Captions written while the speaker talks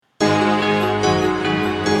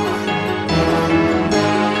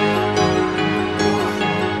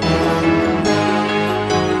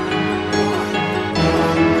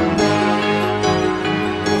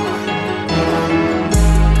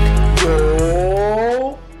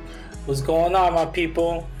What's going on, my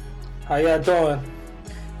people? How y'all doing?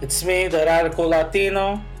 It's me, the Radical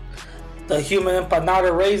Latino, the human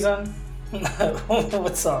empanada raisin.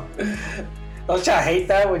 What's up? Don't y'all hate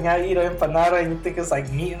that when y'all eat an empanada and you think it's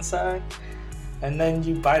like meat inside? And then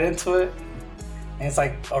you bite into it and it's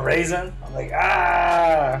like a raisin? I'm like,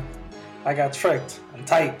 I got tricked. I'm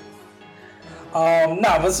tight.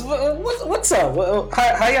 What's up?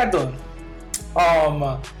 How y'all doing?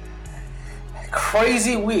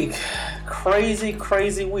 Crazy week.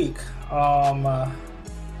 A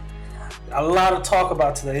lot to talk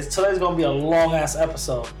about today. Today's gonna be a long ass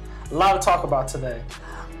episode. A lot to talk about today.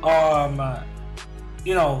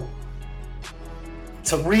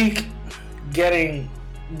 Tariq getting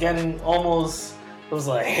almost, it was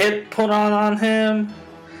a hit put on him.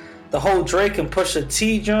 The whole Drake and Pusha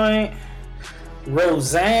T joint.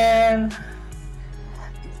 Roseanne.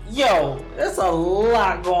 Yo, there's a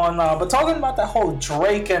lot going on. But talking about that whole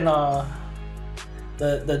Drake and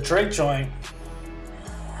the Drake joint.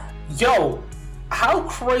 Yo, how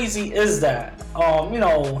crazy is that?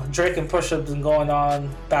 Drake and Pusha have been going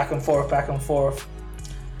on back and forth.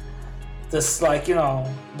 This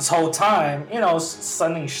this whole time,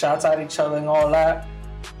 sending shots at each other and all that.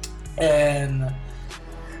 And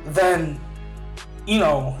then,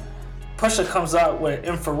 Pusha comes out with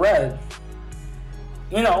Infrared.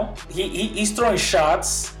 He's throwing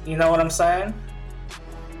shots, you know what I'm saying?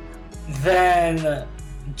 Then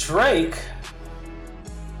Drake,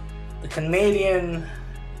 the Canadian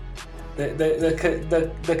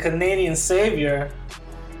the Canadian savior,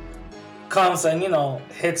 comes and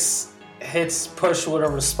hits Push with a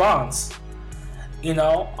response.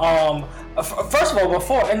 First of all,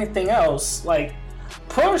 before anything else,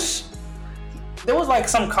 Push, there was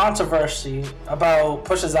some controversy about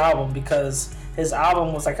Push's album because his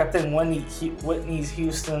album was I think Whitney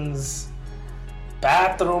Houston's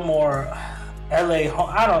bathroom or LA home.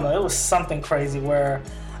 I don't know. It was something crazy where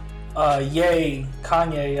Kanye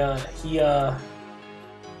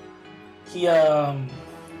he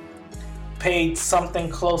paid something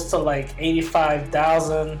close to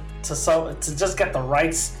 $85,000 to just get the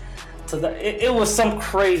rights to the. It was some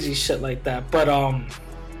crazy shit like that. But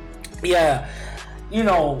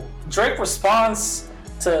Drake response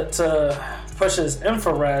to Push's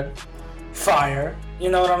Infrared, fire. You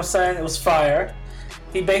know what I'm saying? It was fire.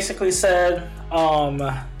 He basically said,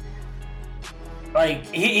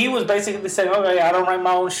 he was basically saying, okay, I don't write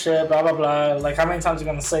my own shit, blah blah blah. How many times are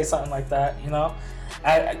you gonna say something like that?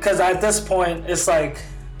 Because at this point, it's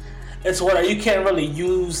whatever. You can't really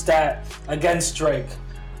use that against Drake.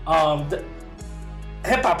 Hip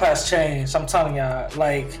hop has changed. I'm telling y'all.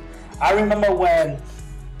 I remember when,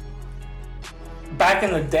 back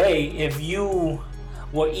in the day, if you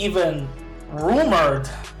were even rumored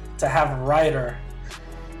to have a writer,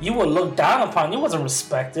 you were looked down upon. You wasn't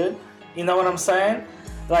respected. You know what I'm saying?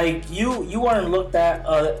 You weren't looked at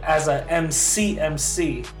as a MC.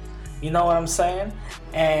 You know what I'm saying?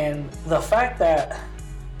 And the fact that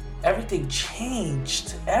everything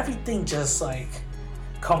changed, everything just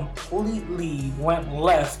completely went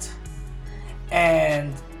left,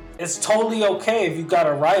 and it's totally okay if you got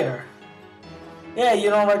a writer. Yeah, you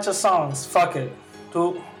don't write your songs. Fuck it.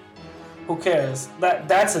 Who cares?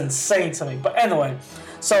 That's insane to me. But anyway,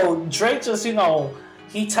 so Drake just,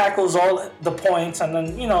 he tackles all the points and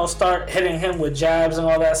then, start hitting him with jabs and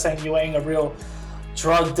all that, saying you ain't a real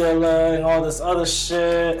drug dealer and all this other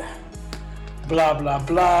shit. Blah, blah,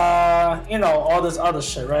 blah. All this other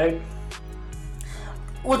shit, right?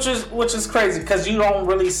 Which is crazy because you don't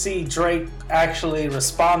really see Drake actually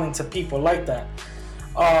responding to people like that.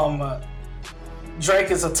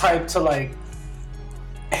 Drake is a type to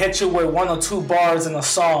hit you with one or two bars in a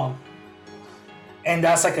song and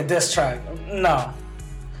that's a diss track. No.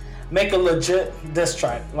 Make a legit diss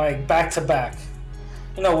track, back to back.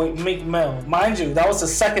 With Meek Mill. Mind you, that was the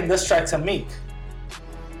second diss track to Meek.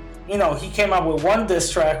 He came out with one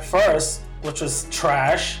diss track first, which was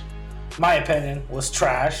trash. My opinion, was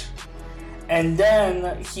trash. And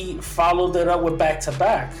then he followed it up with back to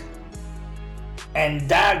back. And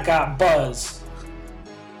that got buzz.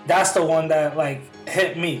 That's the one that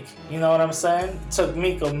hit Meek. You know what I'm saying? It took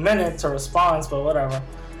Meek a minute to respond, but whatever.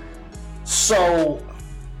 So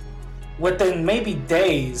within maybe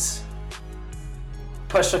days,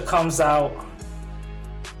 Pusha comes out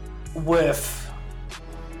with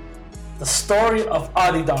the story of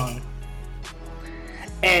Adidon.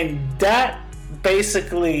 And that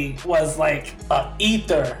basically was a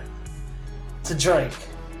ether to Drake.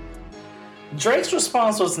 Drake's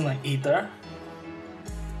response wasn't an ether.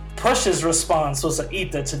 Push's response was an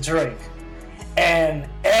ether to Drake. And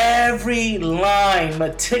every line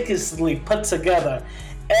meticulously put together,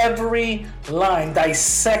 every line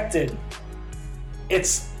dissected.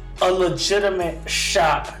 It's a legitimate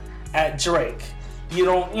shot at Drake. You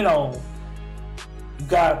don't, you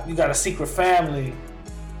got a secret family.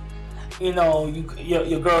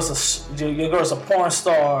 Your girl's a porn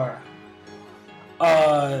star.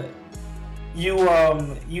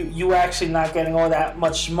 You actually not getting all that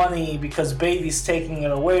much money because baby's taking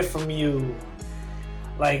it away from you.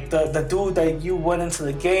 Like the dude that you went into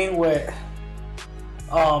the game with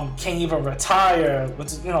can't even retire, which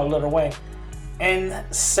is Lil Wayne.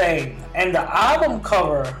 Insane. And the album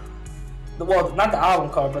cover, well, not the album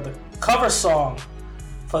cover, but the cover song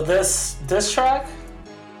for this track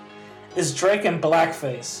is Drake in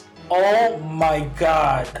blackface. Oh my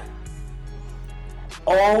god.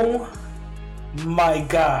 Oh my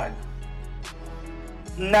god.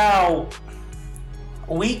 Now,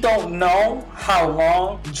 we don't know how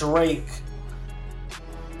long Drake.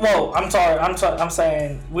 Well, I'm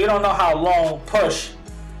saying we don't know how long Push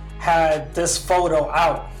had this photo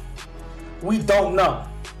out. We don't know.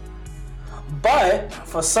 But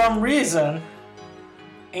for some reason,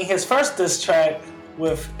 in his first diss track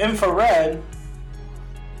with Infrared,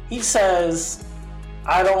 he says,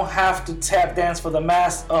 "I don't have to tap dance for the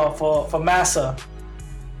for massa."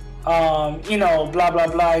 Blah blah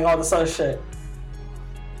blah, and all this other shit.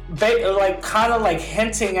 Kind of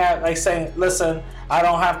hinting at, saying, "Listen, I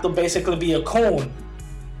don't have to basically be a coon."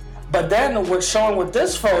 But then what's showing with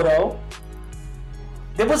this photo,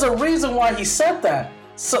 there was a reason why he said that.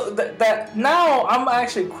 So that now I'm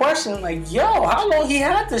actually questioning, how long he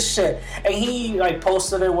had this shit? And he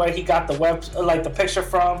posted it where he got the the picture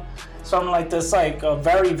from, something like this, a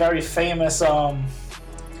very, very famous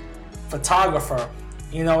photographer.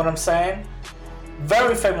 You know what I'm saying?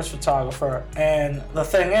 Very famous photographer. And the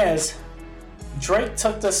thing is, Drake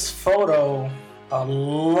took this photo a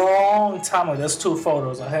long time ago. There's two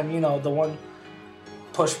photos of him, the one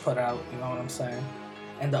Push put out, you know what I'm saying?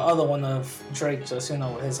 And the other one of Drake just,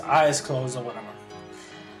 with his eyes closed or whatever.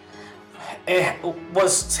 It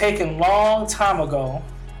was taken long time ago,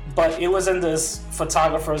 but it was in this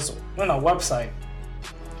photographer's, website.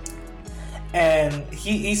 And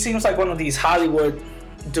he seems like one of these Hollywood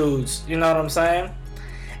dudes, you know what I'm saying?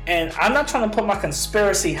 And I'm not trying to put my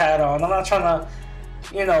conspiracy hat on. I'm not trying to,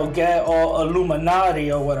 get all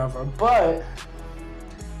Illuminati or whatever. But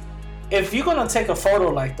if you're going to take a photo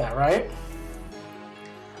like that, right?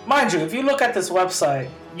 Mind you, if you look at this website,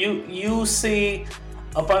 you see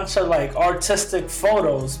a bunch of artistic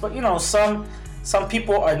photos, but some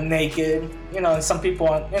people are naked, and some people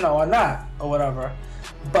are not or whatever.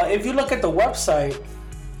 But if you look at the website,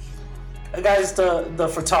 the guy's the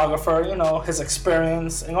photographer, his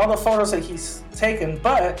experience and all the photos that he's taken,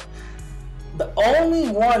 but the only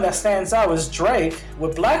one that stands out is Drake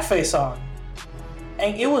with blackface on.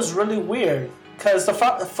 And it was really weird. Because the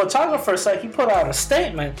photographer said he put out a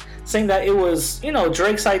statement saying that it was,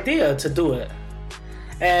 Drake's idea to do it.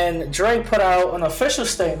 And Drake put out an official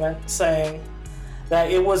statement saying that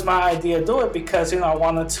it was my idea to do it because, I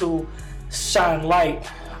wanted to shine light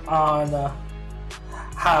on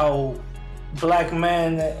how black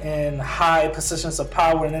men in high positions of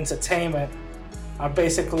power and entertainment are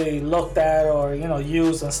basically looked at or,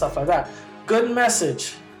 used and stuff like that. Good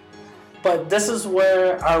message. But this is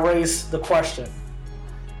where I raise the question.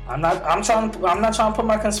 I'm not trying to put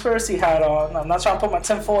my conspiracy hat on. I'm not trying to put my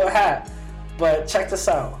tinfoil hat. But check this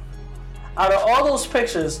out. Out of all those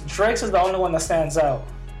pictures, Drake's is the only one that stands out.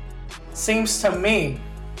 Seems to me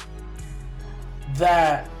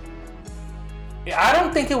that I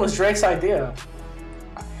don't think it was Drake's idea.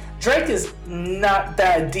 Drake is not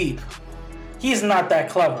that deep. He's not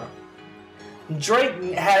that clever.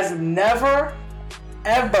 Drake has never,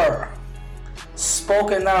 ever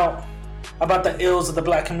spoken out about the ills of the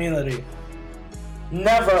black community.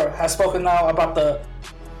 Never has spoken out about the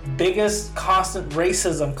biggest constant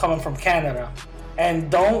racism coming from Canada.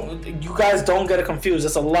 And you guys don't get it confused.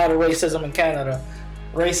 There's a lot of racism in Canada.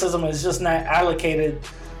 Racism is just not allocated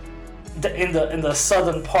in the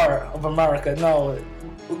southern part of America. No,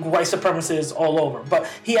 white supremacy is all over. But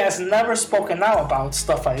he has never spoken out about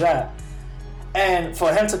stuff like that. And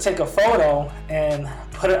for him to take a photo and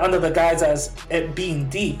put it under the guise as it being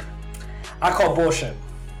deep, I call bullshit.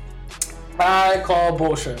 I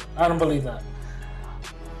don't believe that.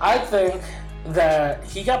 I think that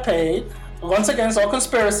he got paid. Once again, it's all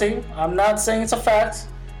conspiracy. I'm not saying it's a fact.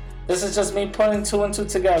 This is just me putting two and two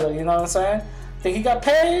together. You know what I'm saying? Think he got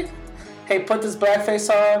paid? Hey, put this blackface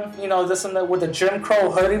on. This and that with a Jim Crow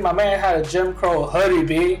hoodie. My man had a Jim Crow hoodie,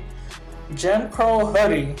 B. Jim Crow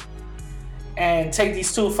hoodie. and take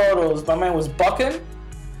these 2 photos. My man was bucking,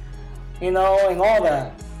 and all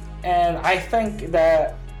that. And I think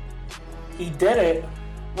that he did it.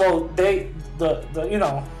 Well, the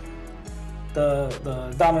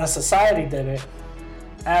dominant society did it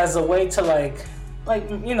as a way to like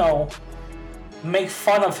make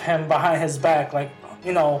fun of him behind his back, like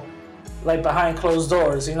behind closed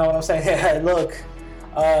doors. You know what I'm saying? Hey, look,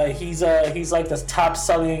 he's like the top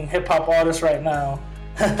selling hip hop artist right now.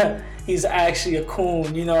 He's actually a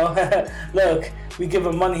coon, Look, we give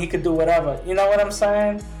him money, he could do whatever. You know what I'm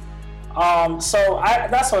saying? So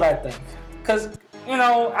that's what I think. Cause I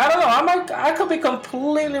don't know. I could be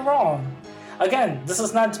completely wrong. Again, this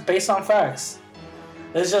is not based on facts.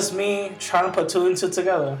 It's just me trying to put 2 and 2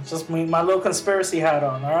 together. Just me, my little conspiracy hat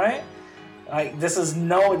on. All right. This is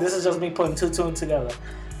just me putting 2 together.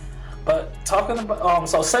 But talking about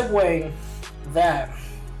so segueing that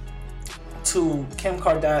to Kim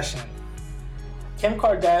Kardashian. Kim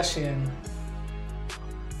Kardashian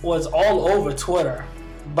was all over Twitter,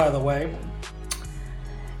 by the way.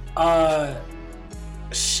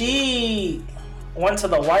 She went to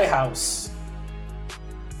the White House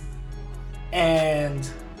and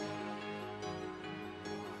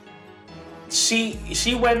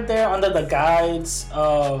she went there under the guise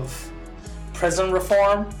of prison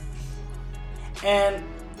reform, and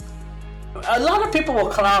a lot of people were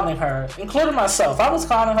clowning her, including myself. I was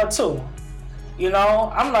clowning her too.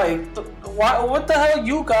 I'm like, why? What the hell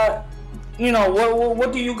you got?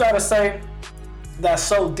 What do you got to say that's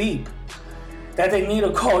so deep that they need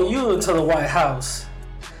to call you into the White House?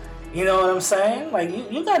 You know what I'm saying? Like,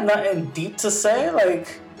 you got nothing deep to say. Like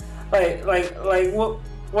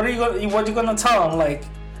what are you gonna tell them? Like,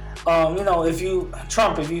 if you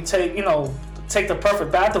take the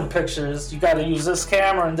perfect bathroom pictures, you got to use this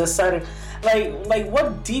camera and this setting. Like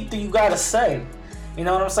what deep do you got to say? You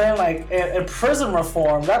know what I'm saying? Like, in prison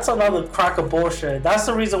reform, that's another crock of bullshit. That's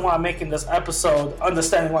the reason why I'm making this episode,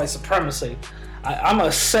 Understanding White Supremacy. I'm going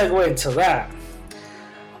to segue into that.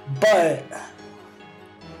 But,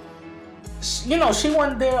 she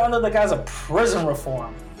went there under the guise of prison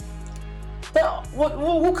reform. What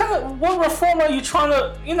reform are you trying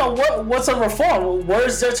to, what's a reform? What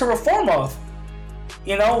is there to reform of?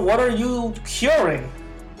 What are you curing?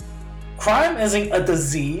 Crime isn't a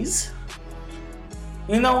disease.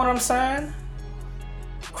 You know what I'm saying?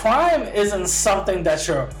 Crime isn't something that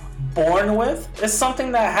you're born with. It's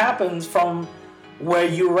something that happens from where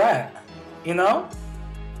you're at,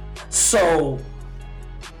 So,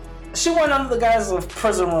 she went under the guise of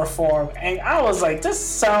prison reform, and I was like, this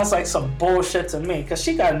sounds like some bullshit to me, because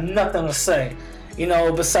she got nothing to say,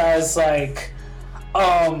 besides like,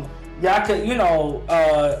 y'all could,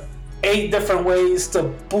 8 different ways to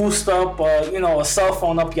boost up, a cell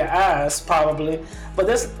phone up your ass, probably.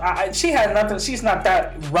 But she had nothing. She's not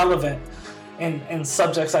that relevant in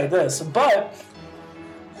subjects like this. But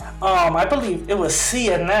I believe it was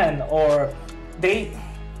CNN, or they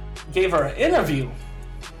gave her an interview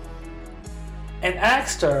and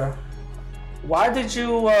asked her, why did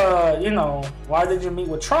you meet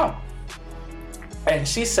with Trump? And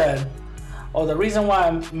she said, oh, the reason why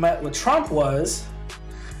I met with Trump was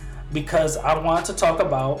because I wanted to talk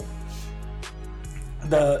about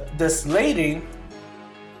this lady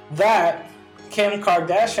that Kim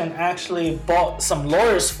Kardashian actually bought some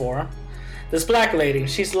lawyers for. This black lady,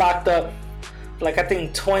 she's locked up like, I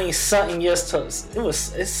think 20 something years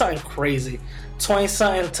it's something crazy, 20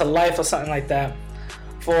 something to life or something like that,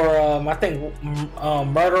 for I think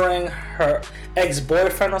murdering her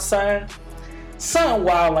ex-boyfriend or something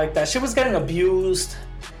wild like that. She was getting abused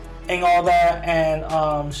and all that,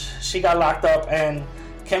 and she got locked up, and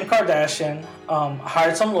Kim Kardashian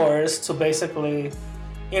hired some lawyers to basically,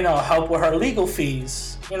 help with her legal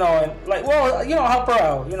fees, and help her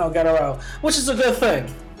out, get her out, which is a good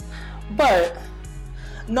thing. But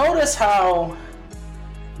notice how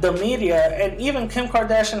the media and even Kim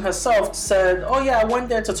Kardashian herself said, oh yeah, I went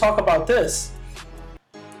there to talk about this.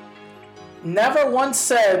 Never once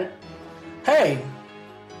said, hey,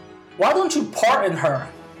 why don't you pardon her?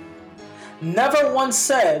 Never once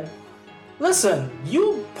said, listen,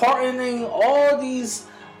 you pardoning all these,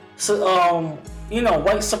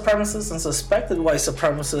 white supremacists and suspected white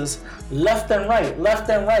supremacists left and right, left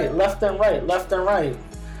and right, left and right, left and right.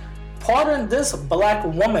 Pardon this black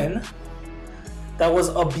woman that was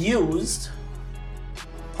abused.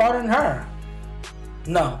 Pardon her.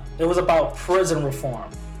 No, it was about prison reform.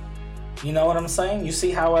 You know what I'm saying? You see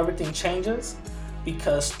how everything changes?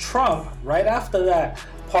 Because Trump, right after that,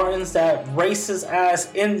 pardons that racist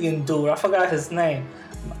ass Indian dude. I forgot his name.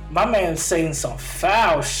 My man's saying some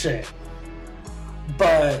foul shit.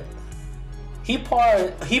 But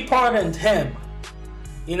He pardoned him.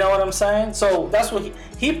 You know what I'm saying? So that's what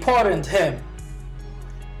he pardoned him.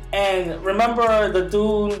 And remember the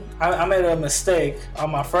dude, I made a mistake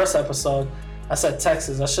on my first episode. I said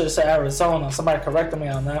Texas. I should have said Arizona. Somebody corrected me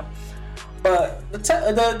on that. But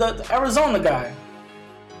the Arizona guy,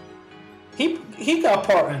 he got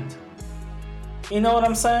pardoned. You know what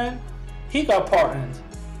I'm saying? He got pardoned.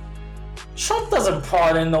 Trump doesn't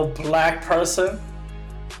pardon no black person.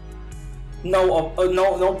 No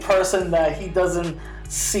person that he doesn't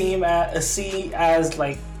see as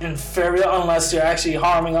like inferior, unless you're actually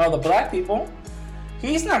harming other black people.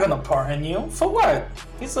 He's not gonna pardon you for what?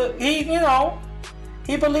 He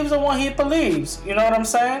believes in what he believes. You know what I'm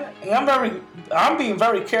saying? And I'm being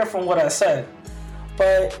very careful in what I said,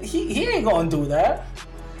 but he ain't gonna do that.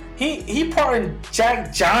 He pardoned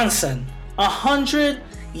Jack Johnson 100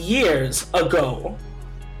 years ago.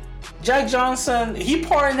 Jack Johnson, he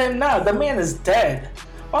pardoned him now. The man is dead.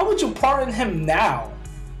 Why would you pardon him now?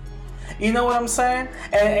 You know what I'm saying?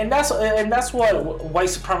 And that's what white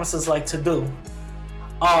supremacists like to do.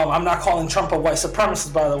 I'm not calling Trump a white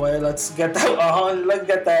supremacist, by the way. Let's get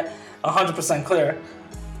that 100% clear.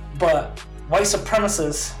 But white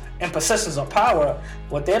supremacists in positions of power,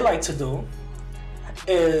 what they like to do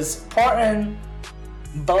is pardon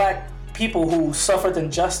black people who suffered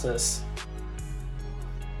injustice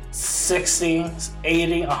 60,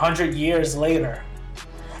 80, 100 years later,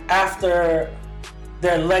 after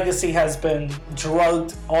their legacy has been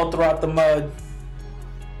drugged all throughout the mud,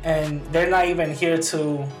 and they're not even here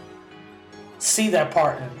to see that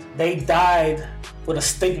pardoned. They died with a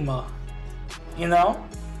stigma, you know?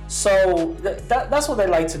 So that's what they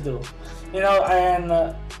like to do, you know?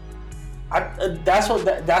 And that's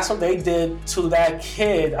what they did to that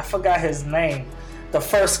kid. I forgot his name. The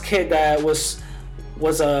first kid that was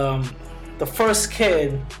the first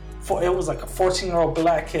kid, it was like a 14-year-old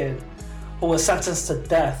black kid who was sentenced to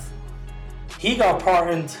death. He got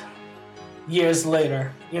pardoned years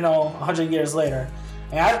later, 100 years later.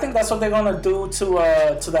 And I think that's what they're gonna do to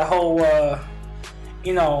that whole, I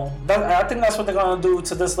think that's what they're gonna do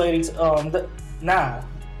to this lady now.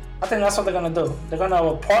 I think that's what they're gonna do. They're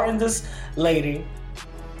gonna pardon this lady,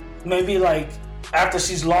 maybe like after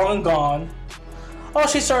she's long and gone. Oh,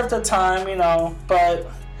 she served her time, but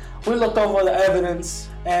we looked over the evidence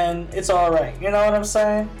and it's all right. You know what I'm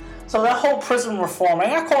saying? So that whole prison reform, and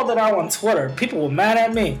I called it out on Twitter. People were mad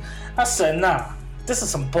at me. I said, nah, this is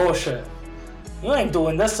some bullshit. You ain't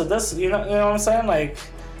doing this to this. You know what I'm saying? Like,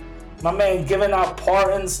 my man giving out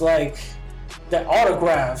pardons like the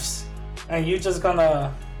autographs, and you just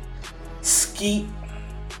gonna skeet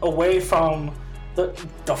away from the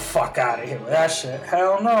fuck out of here with that shit.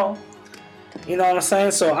 Hell no. You know what I'm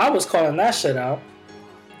saying? So I was calling that shit out,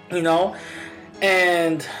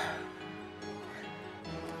 and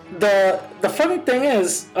the funny thing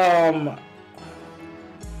is,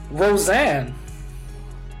 Roseanne,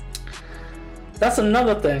 that's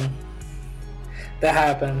another thing that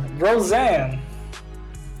happened. Roseanne,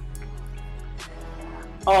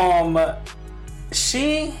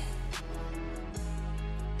 she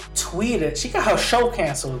tweeted, she got her show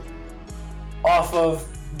canceled off of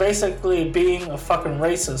basically being a fucking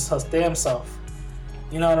racist her damn self.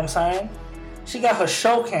 You know what I'm saying? She got her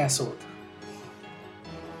show canceled.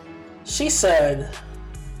 She said,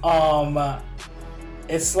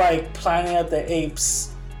 it's like Planet of the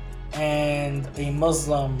Apes and a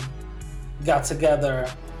Muslim got together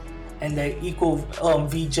and they equal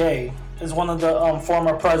VJ. Is one of the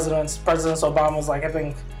former presidents. President Obama's like, I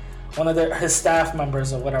think, one of his staff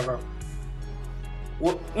members or whatever.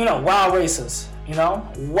 Wild racists.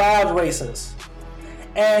 Wild racists.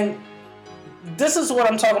 And this is what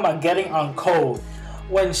I'm talking about, getting on code.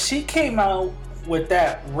 When she came out with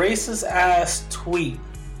that racist ass tweet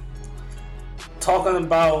talking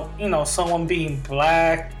about, someone being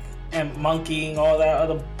black and monkeying, all that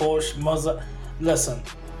other bullshit, Muslim. Listen,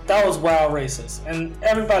 that was wild racist, and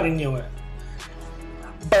everybody knew it.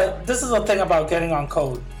 But this is the thing about getting on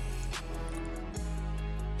code.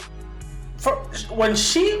 When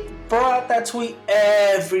she brought out that tweet,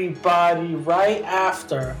 everybody right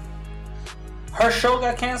after her show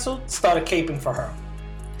got canceled started caping for her.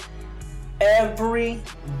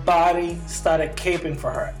 Everybody started caping for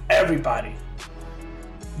her. Everybody.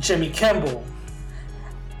 Jimmy Kimmel,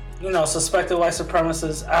 suspected white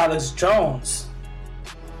supremacist Alex Jones.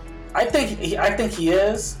 I think he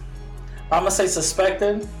is. I'm gonna say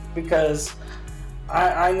suspected because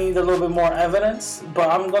I need a little bit more evidence, but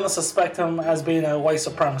I'm gonna suspect him as being a white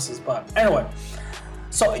supremacist. But anyway,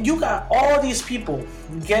 so you got all these people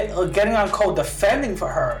getting on code defending for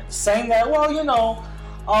her, saying that,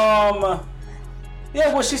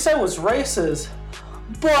 Yeah, what she said was racist.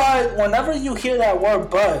 But whenever you hear that word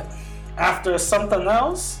 "but" after something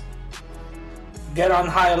else, get on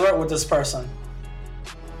high alert with this person.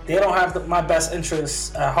 They don't have my best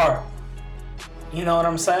interests at heart. You know what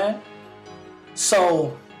I'm saying?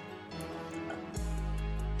 So,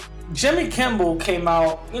 Jimmy Kimmel came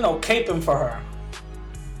out, caping for her.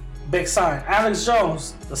 Big sign. Alex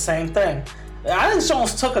Jones, the same thing. Alex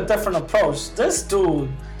Jones took a different approach. This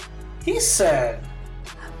dude, he said,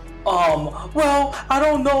 well, I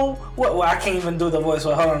don't know what. Well, I can't even do the voice.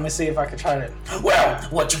 Well, hold on, let me see if I can try it. Well,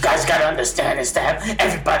 what you guys gotta understand is that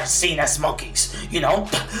everybody's seen us monkeys.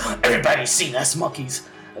 Everybody's seen us monkeys.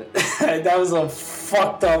 That was a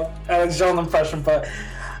fucked up Alex Jones impression, but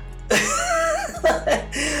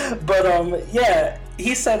yeah,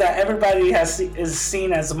 he said that everybody is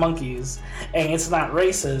seen as monkeys, and it's not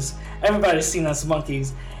racist. Everybody's seen as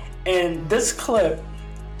monkeys, and this clip.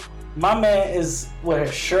 My man is with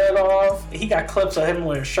his shirt off. He got clips of him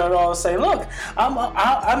with his shirt off saying, look,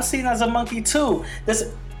 I'm seen as a monkey too.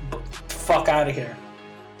 Fuck out of here.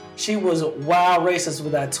 She was wild racist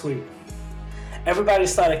with that tweet. Everybody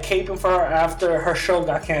started caping for her after her show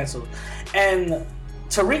got canceled. And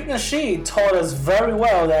Tariq Nasheed told us very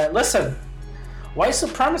well that, listen, white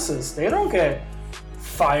supremacists, they don't get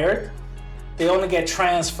fired. They only get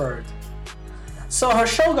transferred. So her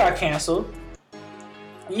show got canceled.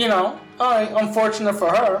 Alright, unfortunate for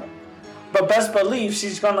her, but best believe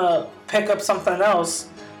she's gonna pick up something else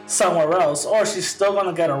somewhere else, or she's still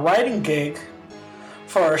gonna get a writing gig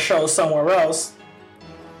for a show somewhere else,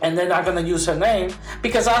 and they're not gonna use her name,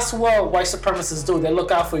 because that's what white supremacists do. They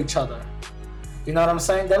look out for each other. You know what I'm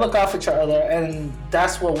saying? They look out for each other, and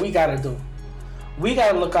that's what we gotta do. We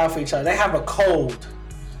gotta look out for each other. They have a code.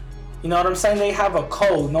 You know what I'm saying? They have a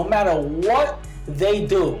code. No matter what they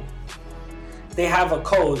do, they have a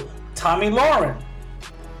code. Tommy Lauren.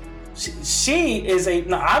 She is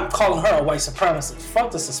I'm calling her a white supremacist.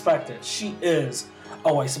 Fuck the suspected. She is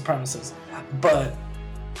a white supremacist. But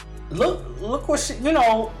look what she,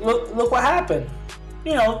 look what happened.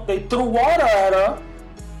 They threw water at her.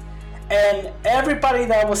 And everybody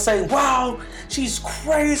that was saying, wow, she's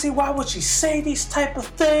crazy. Why would she say these type of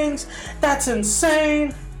things? That's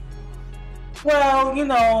insane. Well,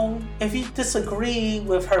 if you disagree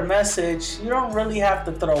with her message, you don't really have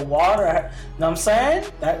to throw water at her. You know what I'm saying?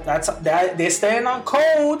 That's they're staying on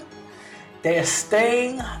code. They're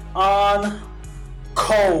staying on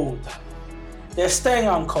code. They're staying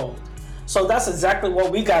on code. So that's exactly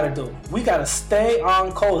what we gotta do. We gotta stay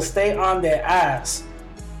on code, stay on their ass.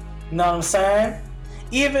 You know what I'm saying?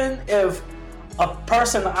 Even if a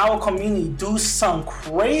person in our community do some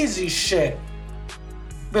crazy shit,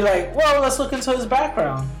 be like, well, let's look into his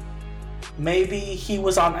background. Maybe he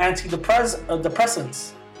was on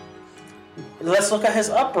antidepressants. Let's look at his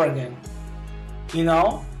upbringing.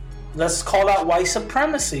 Let's call out white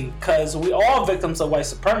supremacy, because we all victims of white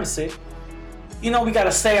supremacy. We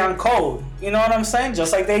gotta stay on code. You know what I'm saying?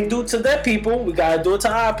 Just like they do to their people, we gotta do it to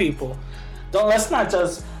our people. Let's not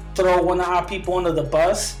just throw one of our people under the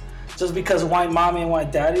bus just because white mommy and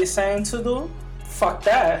white daddy is saying to do. Fuck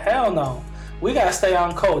that. Hell no. We gotta stay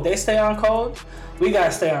on code. They stay on code. We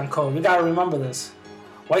gotta stay on code. We gotta remember this.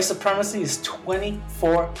 White supremacy is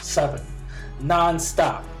 24/7,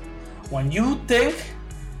 non-stop. When you think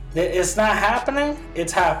that it's not happening,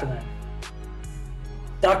 it's happening.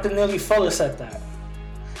 Dr. Neely Fuller said that.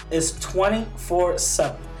 It's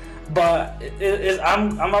 24/7. But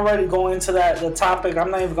I'm already going into the topic.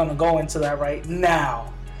 I'm not even gonna go into that right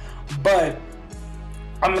now. But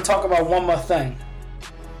I'm gonna talk about one more thing.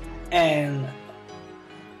 And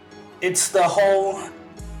it's the whole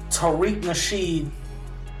Tariq Nasheed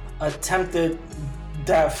attempted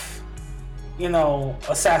death,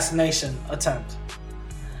 assassination attempt.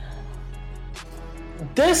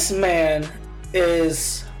 This man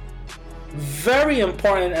is very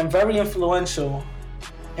important and very influential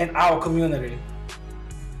in our community.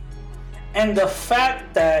 And the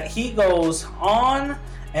fact that he goes on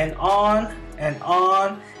and on and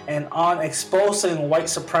on and on exposing white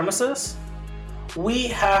supremacists, we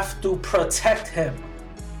have to protect him.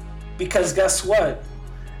 Because guess what?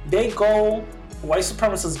 White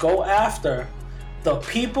supremacists go after the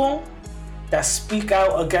people that speak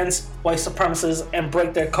out against white supremacists and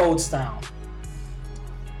break their codes down.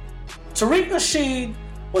 Tariq Nasheed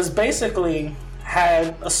was basically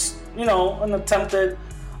had an attempted,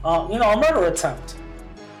 a murder attempt.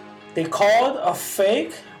 They called a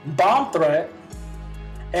fake bomb threat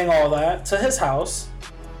and all that to his house,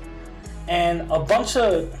 and a bunch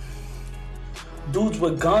of dudes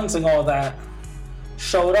with guns and all that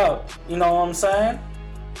showed up. You know what I'm saying?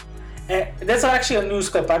 And there's actually a news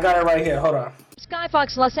clip. I got it right here. Hold on.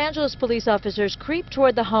 Skyfox Los Angeles police officers creeped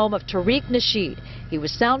toward the home of Tariq Nasheed. He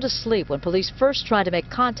was sound asleep when police first tried to make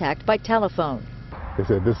contact by telephone. They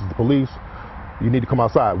said, "This is the police. You need to come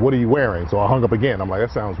outside. What are you wearing?" So I hung up again. I'm like,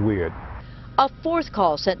 that sounds weird. A fourth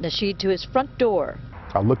call sent Nasheed to his front door.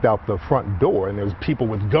 I looked out the front door and there was people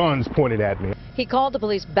with guns pointed at me. He called the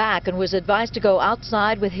police back and was advised to go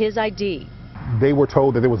outside with his ID. They were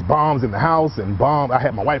told that there was bombs in the house and I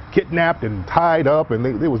had my wife kidnapped and tied up, and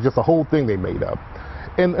it was just a whole thing they made up.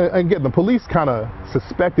 And again, the police kind of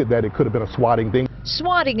suspected that it could have been a swatting thing.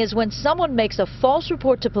 Swatting is when someone makes a false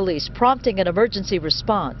report to police, prompting an emergency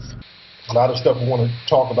response. A lot of stuff we want to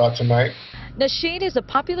talk about tonight. Nasheed is a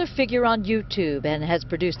popular figure on YouTube and has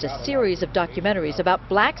produced a series of documentaries about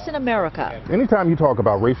blacks in America. Anytime you talk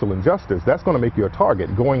about racial injustice, that's going to make you a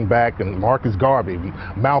target. Going back and Marcus Garvey,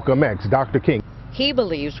 Malcolm X, Dr. King. He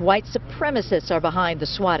believes white supremacists are behind the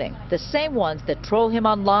swatting, the same ones that troll him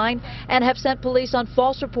online and have sent police on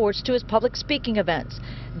false reports to his public speaking events.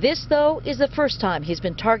 This, though, is the first time he's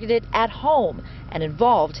been targeted at home and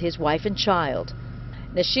involved his wife and child.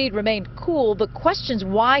 Nasheed remained cool, but questions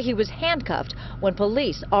why he was handcuffed when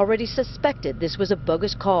police already suspected this was a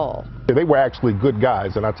bogus call. They were actually good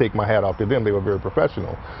guys, and I take my hat off to them. They were very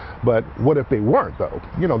professional. But what if they weren't, though?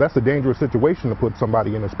 You know, that's a dangerous situation to put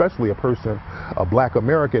somebody in, especially a person, a black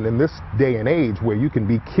American, in this day and age where you can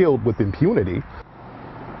be killed with impunity.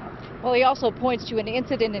 Well, he also points to an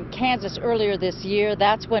incident in Kansas earlier this year.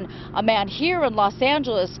 That's when a man here in Los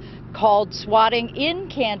Angeles called swatting in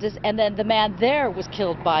Kansas, and then the man there was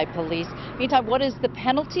killed by police. Meantime, what is the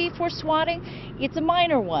penalty for swatting? It's a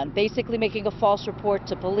minor one, basically making a false report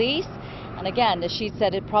to police. And again, Nasheed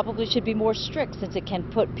said it probably should be more strict since it can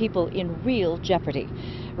put people in real jeopardy.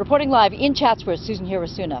 Reporting live in Chatsworth, Susan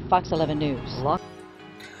Hirasuna, Fox 11 News.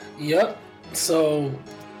 Yep. So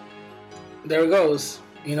there it goes.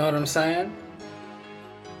 You know what I'm saying?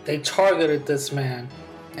 They targeted this man,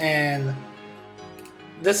 and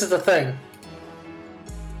this is the thing.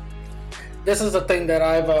 This is the thing that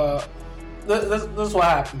I've this is what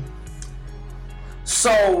happened.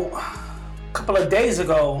 So a couple of days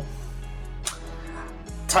ago,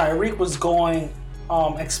 Tariq was going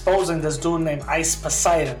exposing this dude named Ice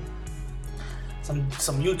Poseidon, some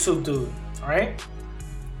YouTube dude, right?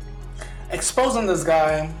 Exposing this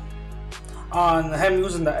guy on him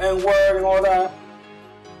using the N-word and all that.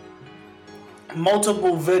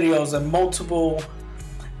 Multiple videos and multiple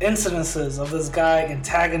incidences of this guy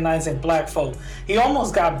antagonizing black folk. He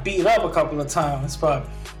almost got beat up a couple of times, but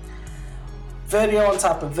video on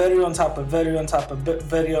top of video on top of video on top of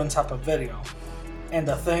video on top of video. And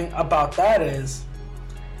the thing about that is,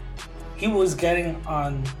 he was getting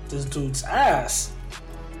on this dude's ass.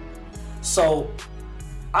 So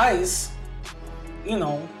Ice, you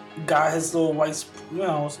know, got his little white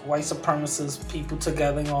supremacist people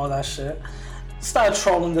together and all that shit. Started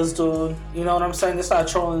trolling this dude, you know what I'm saying? They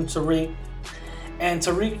started trolling Tariq. And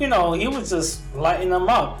Tariq, you know, he was just lighting them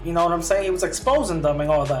up, you know what I'm saying? He was exposing them and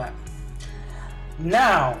all that.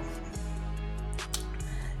 Now,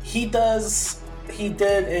 he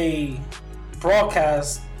did a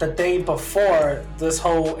broadcast the day before this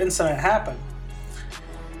whole incident happened.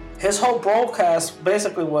 His whole broadcast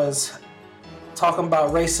basically was talking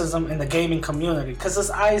about racism in the gaming community, because this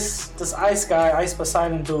ice guy, Ice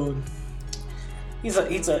Poseidon dude, he's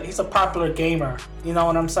a popular gamer, you know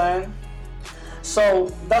what I'm saying?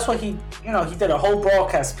 So that's what he did a whole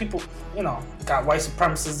broadcast. People, you know, got white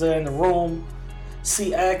supremacists there in the room.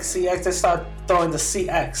 CX, they start throwing the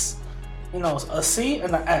CX, you know, a C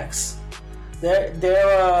and an X.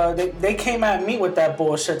 They came at me with that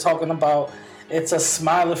bullshit, talking about it's a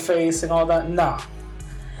smiley face and all that. Nah.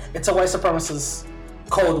 It's a white supremacist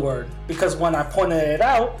code word, because when I pointed it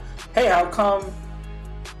out, hey, how come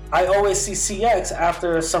I always see CX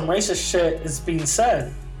after some racist shit is being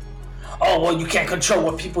said? Oh, well, you can't control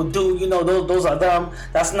what people do, you know, those are them.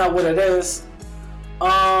 That's not what it is.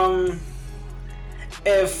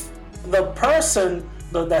 If the person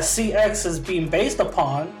that CX is being based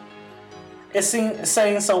upon is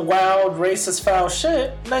saying some wild, racist, foul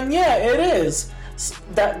shit, then yeah, it is.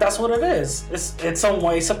 That's what it is. It's some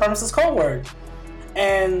white supremacist code word,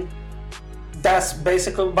 and that's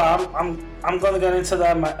basically. But I'm gonna get into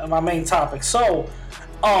that my main topic. So,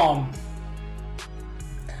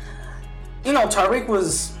 you know, Tariq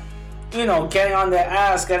was, you know, getting on their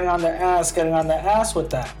ass with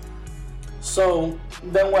that. So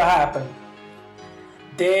then what happened?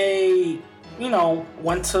 They, you know,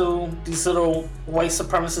 went to these little white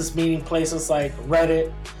supremacist meeting places like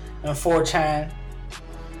Reddit and 4chan.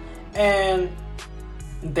 And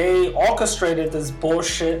they orchestrated this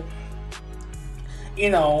bullshit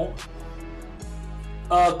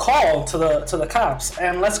call to the cops,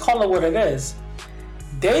 and let's call it what it is.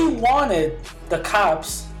 They wanted the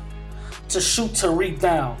cops to shoot Tariq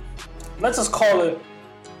down. Let's just call it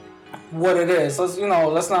what it is. Let's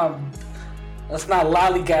not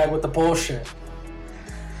lollygag with the bullshit.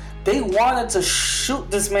 They wanted to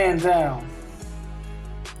shoot this man down.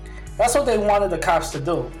 That's what they wanted the cops to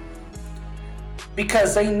do.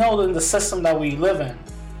 Because they know in the system that we live in,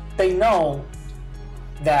 they know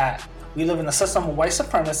that we live in a system of white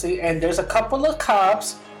supremacy, and there's a couple of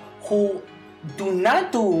cops who do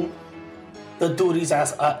not do the duties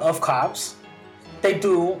of cops. They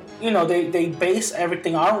do, they base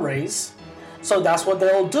everything on race. So that's what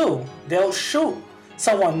they'll do. They'll shoot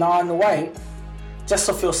someone non-white just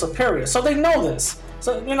to feel superior. So they know this.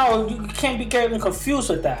 So, you can't be getting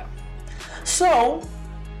confused with that. So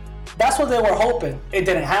that's what they were hoping. It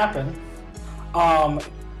didn't happen.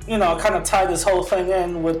 Kind of tied this whole thing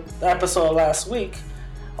in with the episode last week.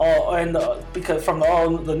 Because from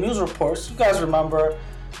all the news reports, you guys remember,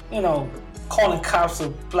 calling cops to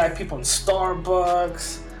black people in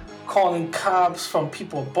Starbucks, calling cops from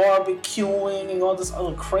people barbecuing and all this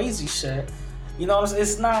other crazy shit.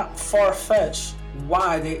 It's not far-fetched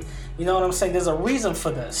why they, there's a reason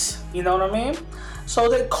for this. You know what I mean? So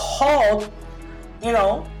they called,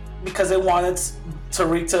 because they wanted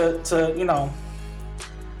Tariq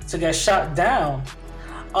to get shot down.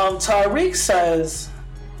 Tariq says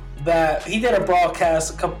that he did a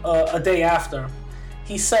broadcast a day after.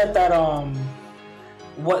 He said that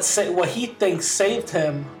what he thinks saved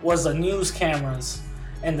him was the news cameras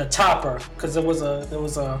and the chopper, because there was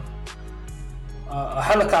a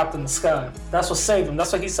helicopter in the sky. That's what saved him.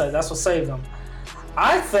 That's what he said. That's what saved him.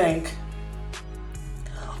 I think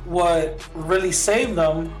what really saved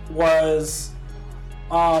them was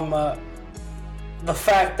the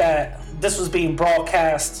fact that this was being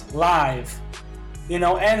broadcast live,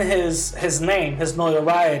 and his name, his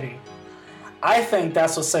notoriety. I think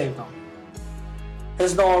that's what saved him.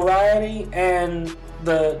 His notoriety and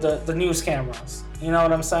the news cameras. You know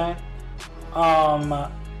what I'm saying?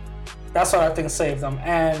 That's what I think saved him.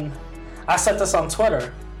 And I said this on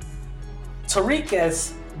Twitter. Tariq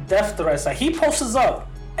gets death threats. Like, he posts up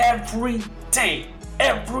every day.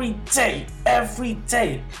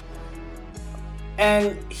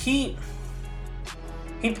 And he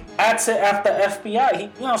acts it after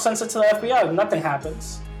FBI. He sends it to the FBI. Nothing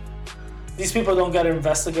happens. These people don't get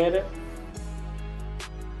investigated.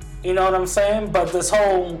 You know what I'm saying? But this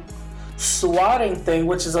whole swatting thing,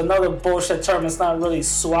 which is another bullshit term, it's not really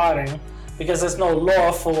swatting because there's no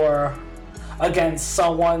law against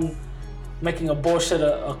someone making a bullshit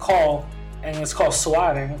a call, and it's called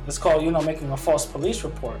swatting. It's called making a false police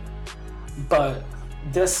report. But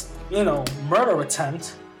this murder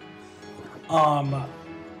attempt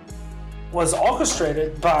was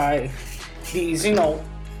orchestrated by these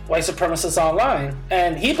white supremacists online,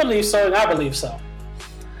 and he believes so and I believe so.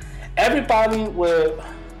 Everybody with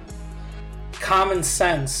common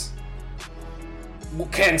sense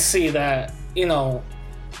can see that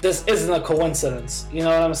this isn't a coincidence. You know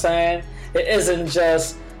what I'm saying? It isn't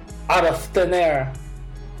just out of thin air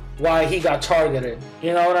why he got targeted.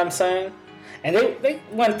 You know what I'm saying? And they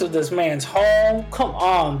went through this man's home. Come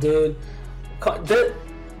on, dude.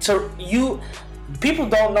 People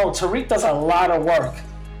don't know Tariq does a lot of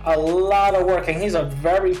work, and he's a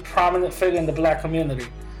very prominent figure in the black community.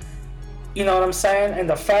 You know what I'm saying? And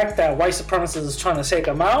the fact that white supremacists is trying to take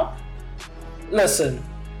him out, listen,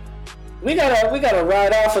 we gotta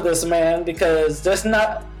ride off of this man, because there's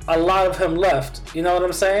not a lot of him left. You know what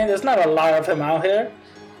I'm saying? There's not a lot of him out here.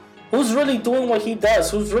 Who's really doing what he does?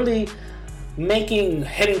 Who's really making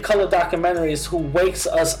hidden color documentaries? Who wakes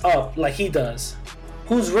us up like he does?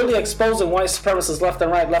 Who's really exposing white supremacists left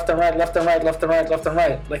and right,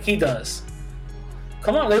 like he does?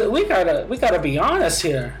 Come on, we gotta be honest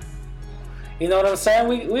here. You know what I'm saying?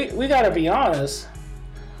 We gotta be honest.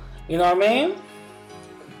 You know what I mean?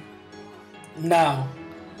 Now,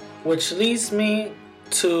 which leads me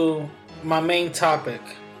to my main topic: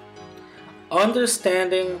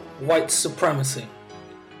 understanding white supremacy.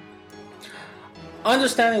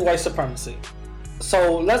 Understanding white supremacy.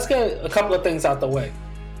 So let's get a couple of things out the way.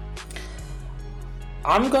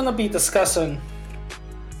 I'm gonna be discussing.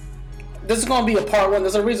 This is gonna be a part one.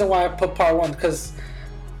 There's a reason why I put part one, because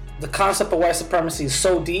the concept of white supremacy is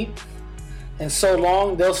so deep and so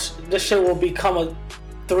long. This shit will become a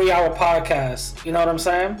 3-hour podcast. You know what I'm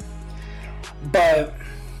saying? But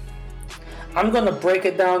I'm gonna break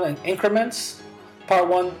it down in increments: part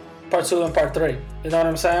 1, part 2, and part 3. You know what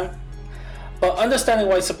I'm saying? But understanding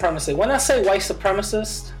white supremacy. When I say white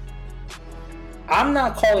supremacist, I'm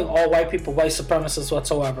not calling all white people white supremacists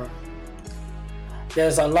whatsoever.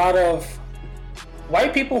 There's a lot of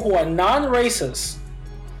white people who are non-racist,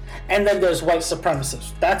 and then there's white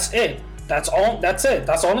supremacists. That's it. That's all. That's it.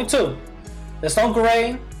 That's only two. There's no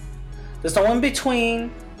gray. There's no in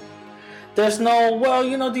between. There's no, well,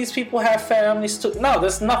 you know, these people have families too. No,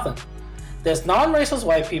 there's nothing. There's non-racist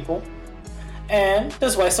white people, and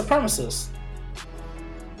there's white supremacists.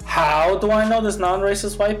 How do I know there's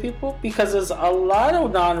non-racist white people? Because there's a lot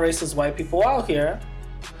of non-racist white people out here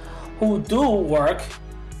who do work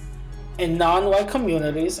in non-white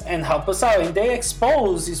communities and help us out, and they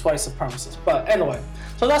expose these white supremacists. But anyway,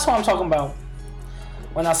 so that's what I'm talking about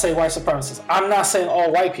when I say white supremacists. I'm not saying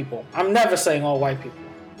all white people. I'm never saying all white people.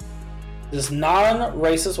 There's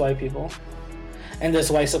non-racist white people, and there's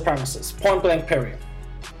white supremacists. Point blank, period.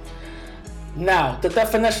 Now, the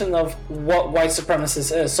definition of what white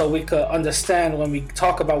supremacist is, so we could understand when we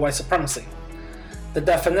talk about white supremacy. The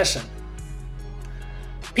definition: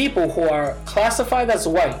 people who are classified as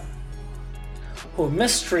white, who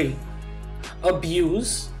mistreat,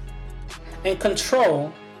 abuse, and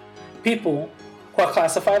control people who are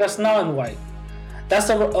classified as non-white. That's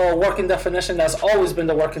a working definition. That's always been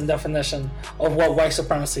the working definition of what white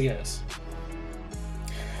supremacy is.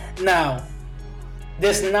 Now,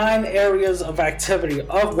 there's 9 areas of activity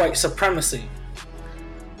of white supremacy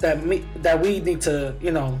that we need to,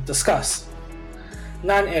 discuss.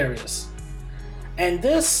 9 areas. And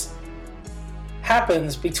this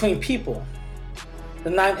happens between people.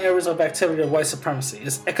 The 9 areas of activity of white supremacy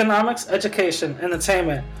is economics, education,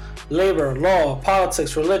 entertainment, labor, law,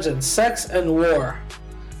 politics, religion, sex, and war.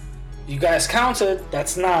 You guys counted,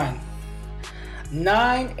 that's 9.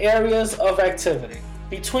 9 areas of activity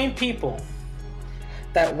between people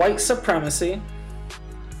that white supremacy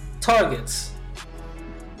targets.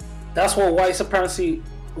 That's what white supremacy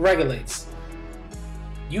regulates.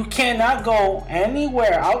 You cannot go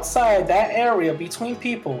anywhere outside that area between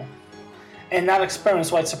people and not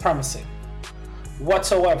experience white supremacy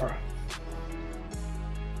whatsoever.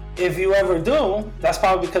 If you ever do, that's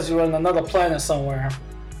probably because you're on another planet somewhere.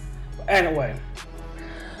 Anyway,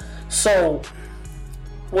 so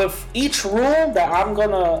with each rule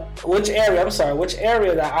that which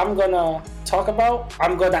area that I'm gonna talk about,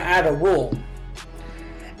 I'm gonna add a rule.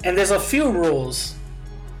 And there's a few rules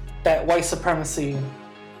that white supremacy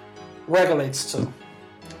regulates to.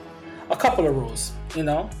 A couple of rules,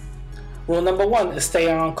 Rule number 1 is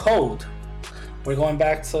stay on code. We're going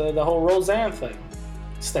back to the whole Roseanne thing.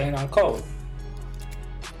 Staying on code.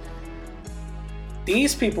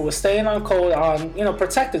 These people were staying on code on,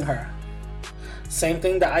 protecting her. Same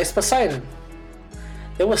thing to Ice Poseidon.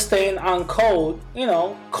 They were staying on code,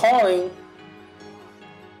 calling,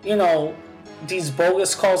 these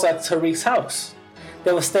bogus calls at Tariq's house.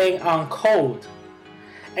 They were staying on code.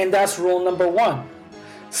 And that's rule number 1.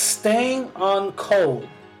 Staying on code.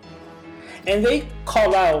 And they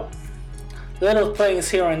call out little things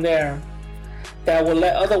here and there that will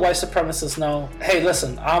let other white supremacists know, hey,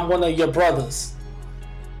 listen, I'm one of your brothers.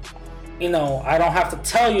 I don't have to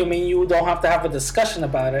tell you, you don't have to have a discussion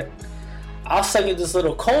about it. I'll send you this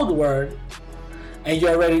little code word, and you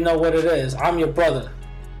already know what it is. I'm your brother.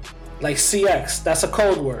 Like CX, that's a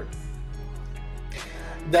code word.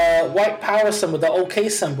 The white power symbol, the OK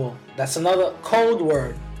symbol, that's another code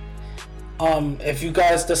word. If you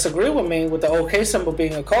guys disagree with me with the OK symbol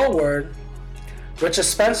being a code word, Richard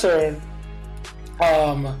Spencer,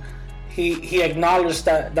 he acknowledged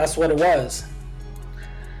that that's what it was.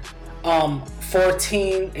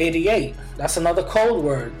 1488, that's another code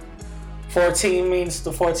word. 14 means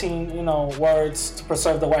the 14, words to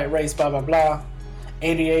preserve the white race, blah, blah, blah.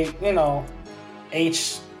 88,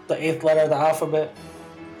 H, the 8th letter of the alphabet.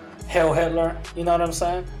 Hail Hitler, you know what I'm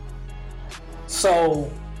saying? So,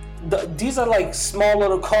 these are like small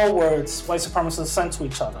little code words white supremacists send to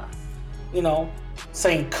each other.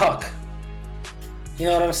 Saying cuck. You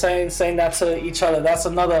know what I'm saying? Saying that to each other. That's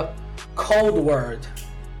another code word.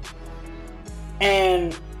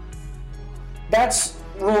 And that's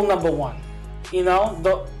rule number 1.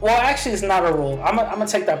 Actually, it's not a rule. I'm gonna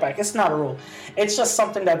take that back. It's not a rule. It's just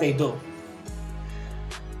something that they do.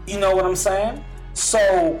 You know what I'm saying?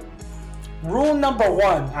 So, rule number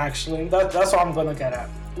 1, actually, that's what I'm gonna get at.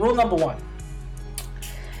 Rule number 1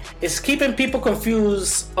 is keeping people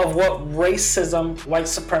confused of what racism, white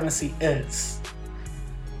supremacy is.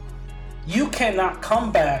 You cannot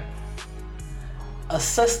combat a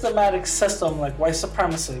systematic system like white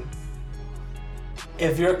supremacy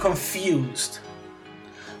if you're confused.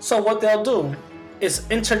 So what they'll do is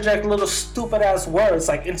interject little stupid ass words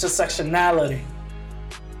like intersectionality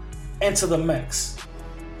into the mix.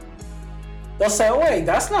 they'll say, oh, wait,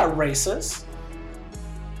 that's not racist.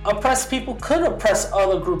 Oppressed people could oppress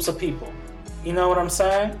other groups of people. You know what I'm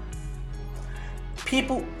saying?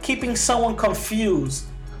 People keeping someone confused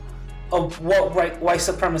of what white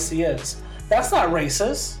supremacy is. That's not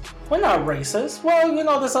racist. We're not racist. Well, you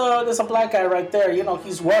know, there's a black guy right there. You know,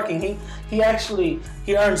 he's working. He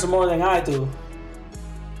earns more than I do.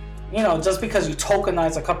 You know, just because you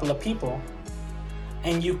tokenize a couple of people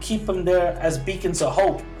and you keep them there as beacons of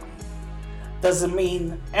hope doesn't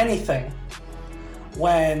mean anything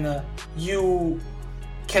when you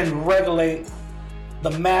can regulate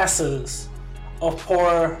the masses of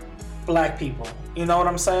poor black people. You know what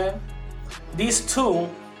I'm saying? These two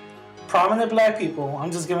prominent black people,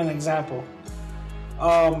 I'm just giving an example,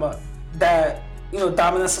 that, you know,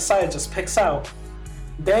 dominant society just picks out,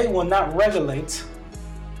 they will not regulate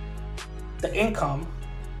the income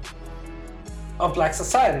of black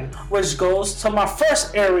society, which goes to my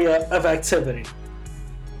first area of activity,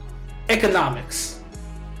 economics.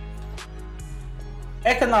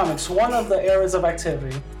 Economics, one of the areas of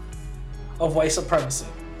activity of white supremacy.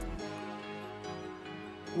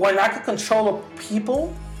 When I could control a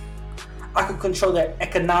people, I could control that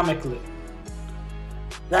economically.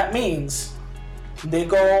 That means they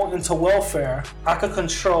go into welfare, I could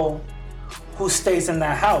control who stays in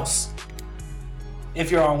that house if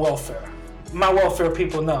you're on welfare. My welfare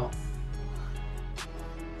people know.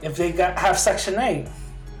 If they have Section 8,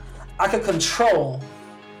 I could control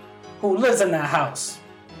who lives in that house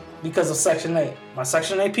because of Section 8. My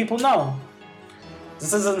Section 8 people know.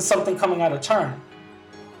 This isn't something coming out of turn.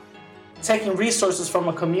 Taking resources from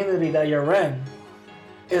a community that you're in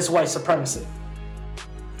is white supremacy.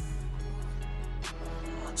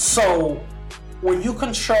 So when you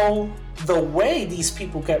control the way these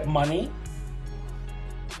people get money,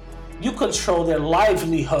 you control their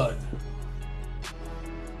livelihood.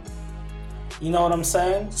 You know what I'm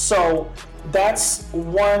saying? So that's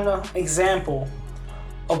one example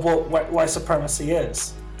of what white supremacy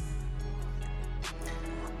is.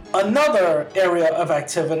 Another area of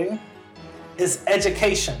activity is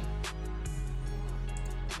education.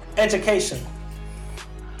 Education.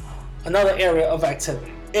 Another area of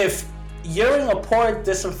activity. If you're in a poor,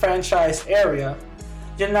 disenfranchised area,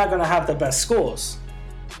 you're not going to have the best schools.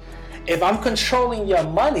 If I'm controlling your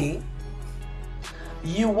money,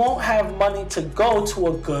 you won't have money to go to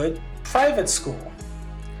a good private school.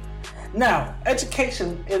 Now,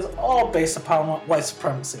 education is all based upon white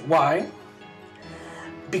supremacy. Why?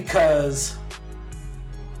 Because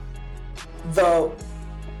the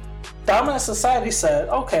dominant society said,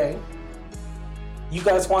 okay, you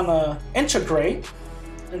guys want to integrate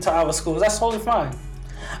into our schools, that's totally fine.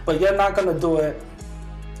 But you're not going to do it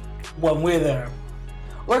when we're there.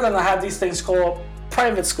 We're going to have these things called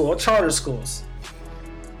private school, charter schools.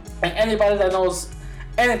 And anybody that knows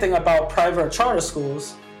anything about private or charter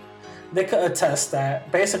schools, they could attest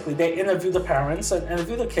that basically they interview the parents and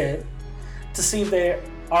interview the kid to see if they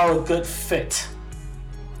are a good fit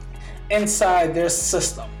inside their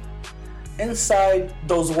system, inside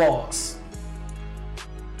those walls.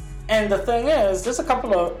 And the thing is, there's a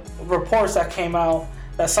couple of reports that came out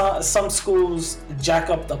that some schools jack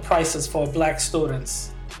up the prices for black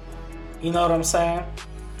students. You know what I'm saying?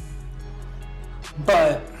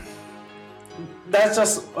 But that's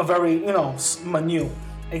just a very, minute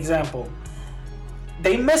example.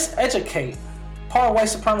 They miseducate. Part of white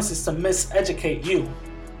supremacy is to miseducate you.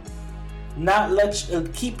 Not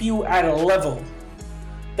keep you at a level.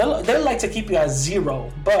 They like to keep you at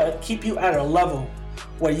zero, but keep you at a level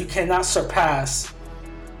where you cannot surpass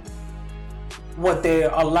what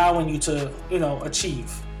they're allowing you to,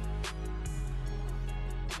 achieve.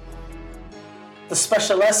 The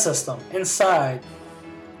special ed system inside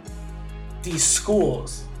these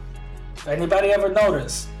schools. Anybody ever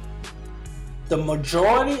notice? The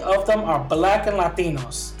majority of them are black and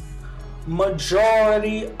Latinos.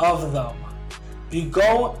 Majority of them. You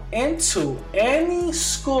go into any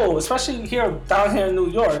school, especially down here in New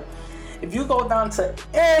York, if you go down to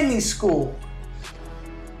any school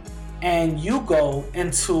and you go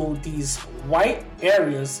into these white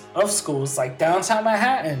areas of schools like downtown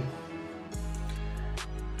Manhattan,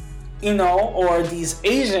 or these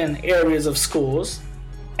Asian areas of schools,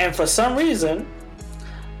 and for some reason,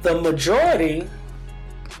 the majority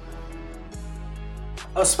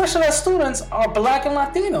of special ed students are black and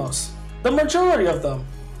Latinos. The majority of them.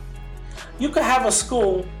 You could have a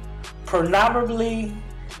school predominantly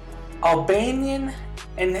Albanian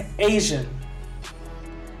and Asian,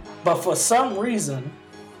 but for some reason,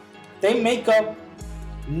 they make up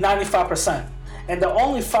 95%. And the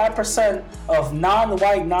only 5% of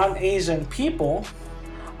non-white, non-Asian people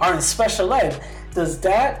are in special ed. Does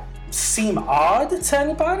that seem odd to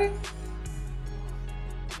anybody?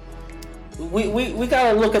 We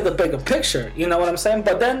gotta look at the bigger picture, you know what I'm saying?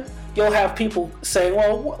 But then you'll have people saying,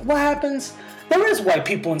 well, what happens? There is white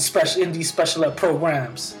people in these special ed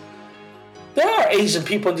programs. There are Asian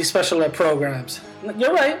people in these special ed programs.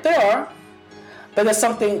 You're right, there are. But there's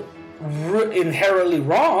something inherently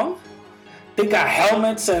wrong. They got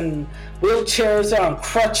helmets and wheelchairs, they're on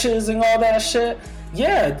crutches and all that shit.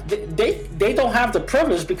 Yeah, they don't have the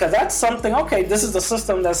privilege because that's something, okay, this is the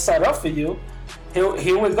system that's set up for you.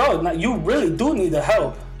 Here we go. Now, you really do need the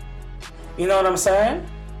help. You know what I'm saying?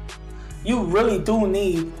 You really do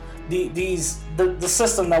need the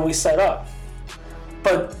system that we set up.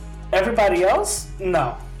 But everybody else,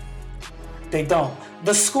 no. They don't.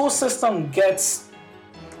 The school system gets,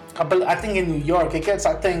 I think in New York, it gets,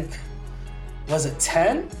 was it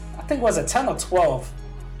 10? I think was it 10 or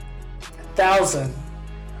 12,000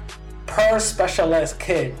 per special ed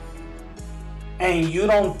kid. And you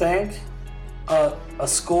don't think a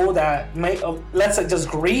school that let's say just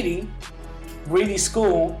greedy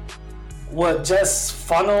school would just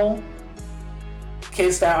funnel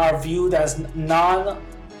kids that are viewed as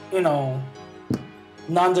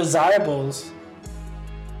non-desirables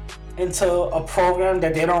into a program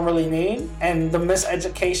that they don't really need, and the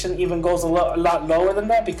miseducation even goes a lot lower than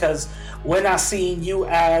that because we're not seeing you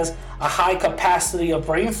as a high capacity of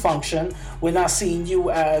brain function. We're not seeing you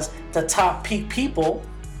as the top peak people.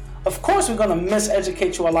 Of course, we're going to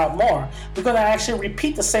miseducate you a lot more. We're going to actually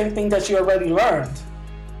repeat the same thing that you already learned.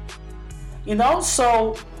 You know,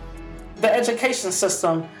 so the education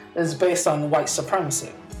system is based on white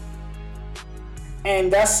supremacy.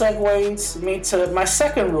 And that segues me to my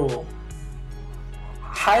second rule.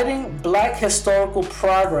 Hiding black historical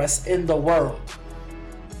progress in the world.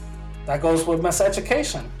 That goes with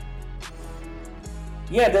miseducation.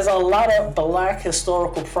 Yeah, there's a lot of black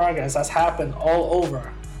historical progress that's happened all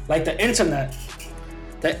over. Like the internet.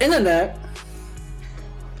 The internet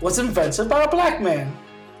was invented by a black man.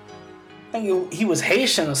 I think he was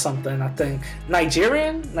Haitian or something, I think.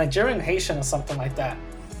 Nigerian, Haitian or something like that.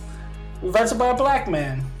 Invented by a black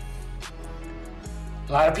man.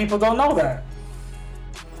 A lot of people don't know that.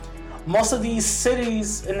 Most of these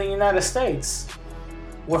cities in the United States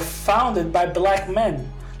were founded by black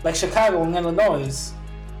men. Like Chicago in Illinois,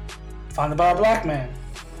 founded by a black man.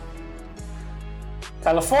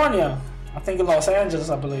 California, I think in Los Angeles,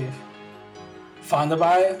 I believe, founded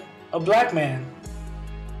by a black man.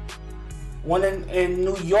 One in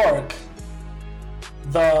New York,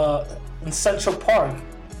 in Central Park.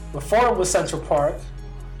 Before it was Central Park,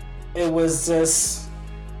 it was this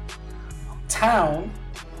town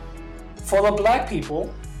full of black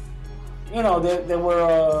people. You know, they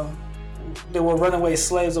were runaway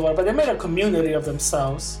slaves or whatever, but they made a community of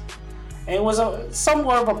themselves. And it was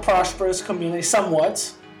somewhat of a prosperous community,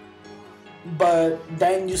 somewhat. But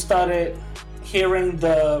then you started hearing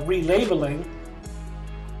the relabeling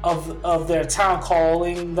of their town,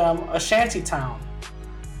 calling them a shanty town.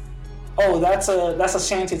 Oh, that's a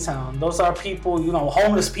shanty town. Those are people, you know,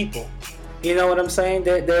 homeless people. You know what I'm saying?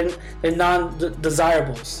 They're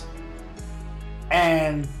non-desirables.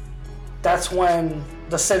 And that's when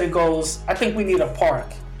the city goes, I think we need a park.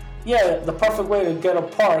 Yeah, the perfect way to get a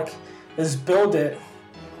park is build it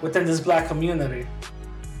within this black community.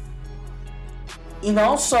 You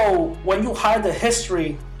know, so when you hide the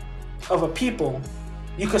history of a people,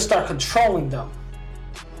 you can start controlling them.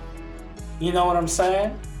 You know what I'm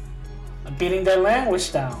saying? Beating their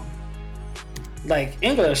language down. Like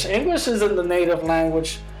English isn't the native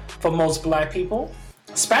language for most black people.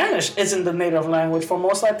 Spanish isn't the native language for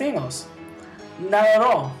most Latinos. Not at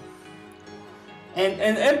all. And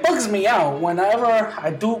it bugs me out whenever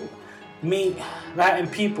I do meet Latin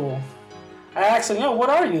people. I ask them, what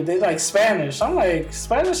are you? They like Spanish. I'm like,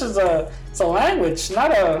 Spanish is it's a language,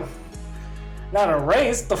 not a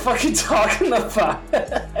race. The fuck you talking about?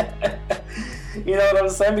 You know what I'm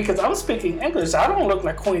saying? Because I'm speaking English. I don't look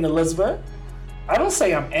like Queen Elizabeth. I don't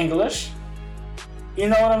say I'm English. You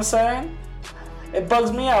know what I'm saying? It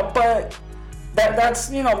bugs me out, but that's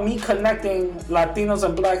me connecting Latinos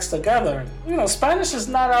and blacks together. Spanish is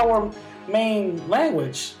not our main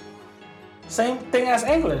language. Same thing as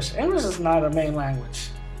English. English is not a main language.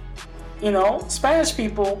 Spanish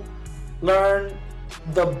people learn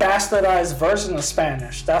the bastardized version of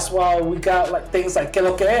Spanish. That's why we got like things like que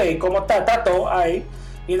lo que hay, como está, tato, ay.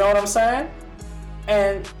 You know what I'm saying?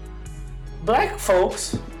 And black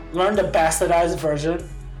folks learn the bastardized version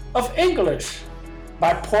of English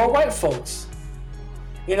by poor white folks.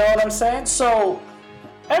 You know what I'm saying? So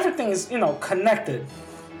everything is, connected,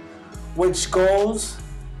 which goes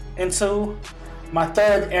into my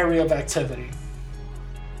third area of activity: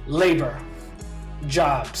 labor,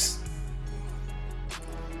 jobs.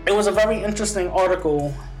 It was a very interesting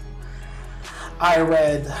article I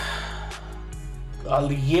read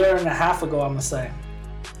a year and a half ago, I'm gonna say.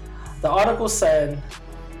 The article said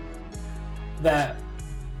that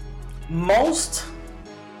most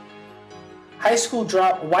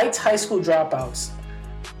white high school dropouts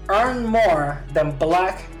earn more than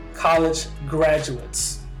black college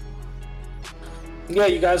graduates. Yeah,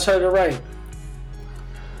 you guys heard it right.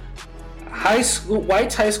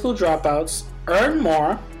 White high school dropouts earn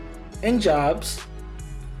more in jobs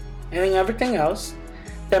and in everything else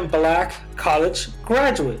than black college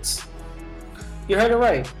graduates. You heard it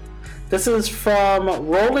right. This is from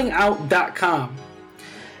rollingout.com.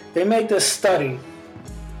 They made this study.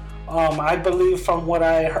 I believe from what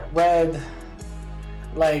I read,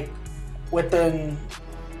 like within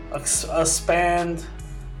a span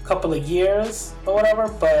couple of years or whatever,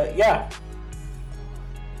 but yeah.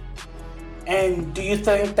 And do you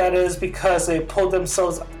think that is because they pulled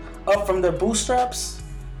themselves up from their bootstraps?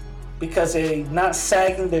 Because they're not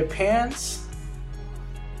sagging their pants?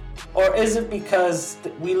 Or is it because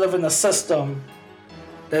we live in a system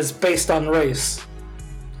that's based on race?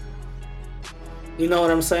 You know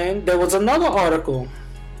what I'm saying? There was another article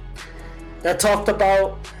that talked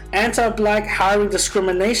about anti-black hiring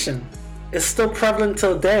discrimination is still prevalent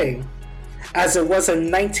today, as it was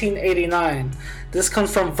in 1989. This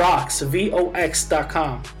comes from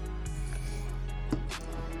Vox.com.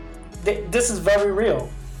 This is very real.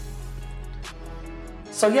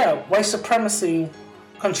 So yeah, white supremacy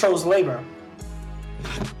controls labor.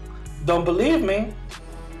 Don't believe me?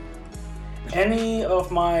 Any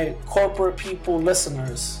of my corporate people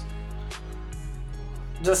listeners,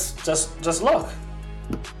 just look.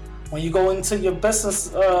 When you go into your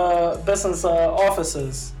business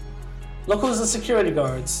offices, look who's the security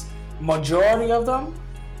guards. Majority of them,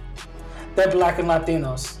 they're black and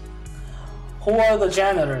Latinos. Who are the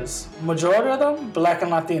janitors? Majority of them, black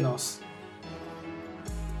and Latinos.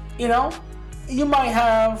 You know, you might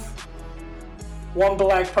have one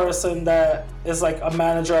black person that is like a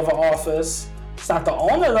manager of an office. It's not the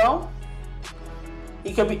owner though.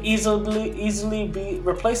 He could be easily be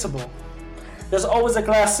replaceable. There's always a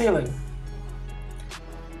glass ceiling.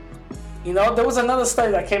 You know, there was another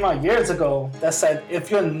study that came out years ago that said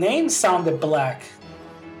if your name sounded black,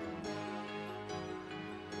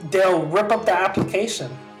 they'll rip up the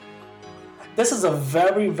application. This is a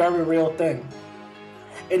very, very real thing.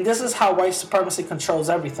 And this is how white supremacy controls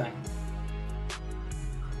everything.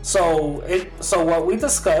 So what we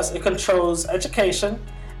discuss, it controls education,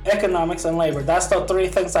 economics, and labor. That's the three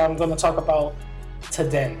things that I'm going to talk about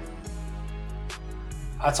today.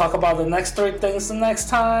 I'll talk about the next three things the next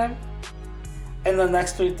time, and the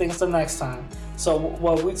next three things the next time. So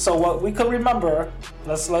what we can remember,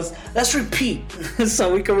 let's repeat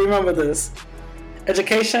so we can remember this.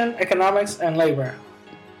 Education, economics, and labor.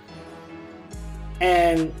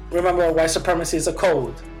 And remember, white supremacy is a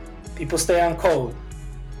code. People stay on code.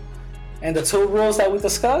 And the two rules that we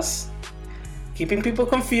discuss: keeping people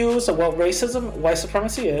confused of what racism, white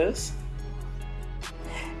supremacy is,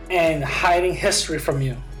 and hiding history from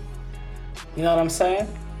you. You know what I'm saying?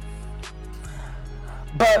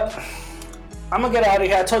 But I'm gonna get out of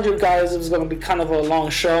here. I told you guys it was gonna be kind of a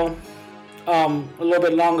long show, a little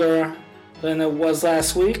bit longer than it was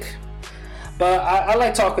last week. But I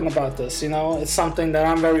like talking about this. You know, it's something that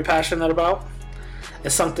I'm very passionate about.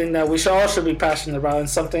 It's something that we all should be passionate about, and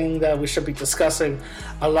something that we should be discussing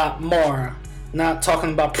a lot more. Not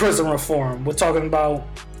talking about prison reform. We're talking about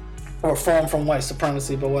reform from white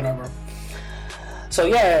supremacy, but whatever. So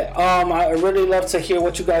yeah, I really love to hear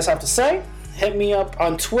what you guys have to say. Hit me up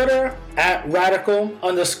on Twitter at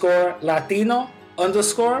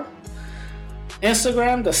radical_Latino_.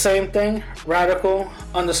 Instagram, the same thing,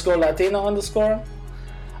 radical_Latino_.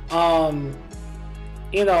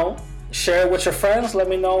 You know, share it with your friends. Let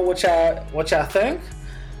me know what y'all think.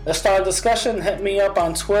 Let's start a discussion. Hit me up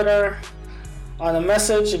on Twitter on a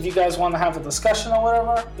message if you guys want to have a discussion or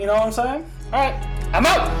whatever. You know what I'm saying? All right, I'm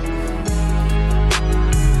out.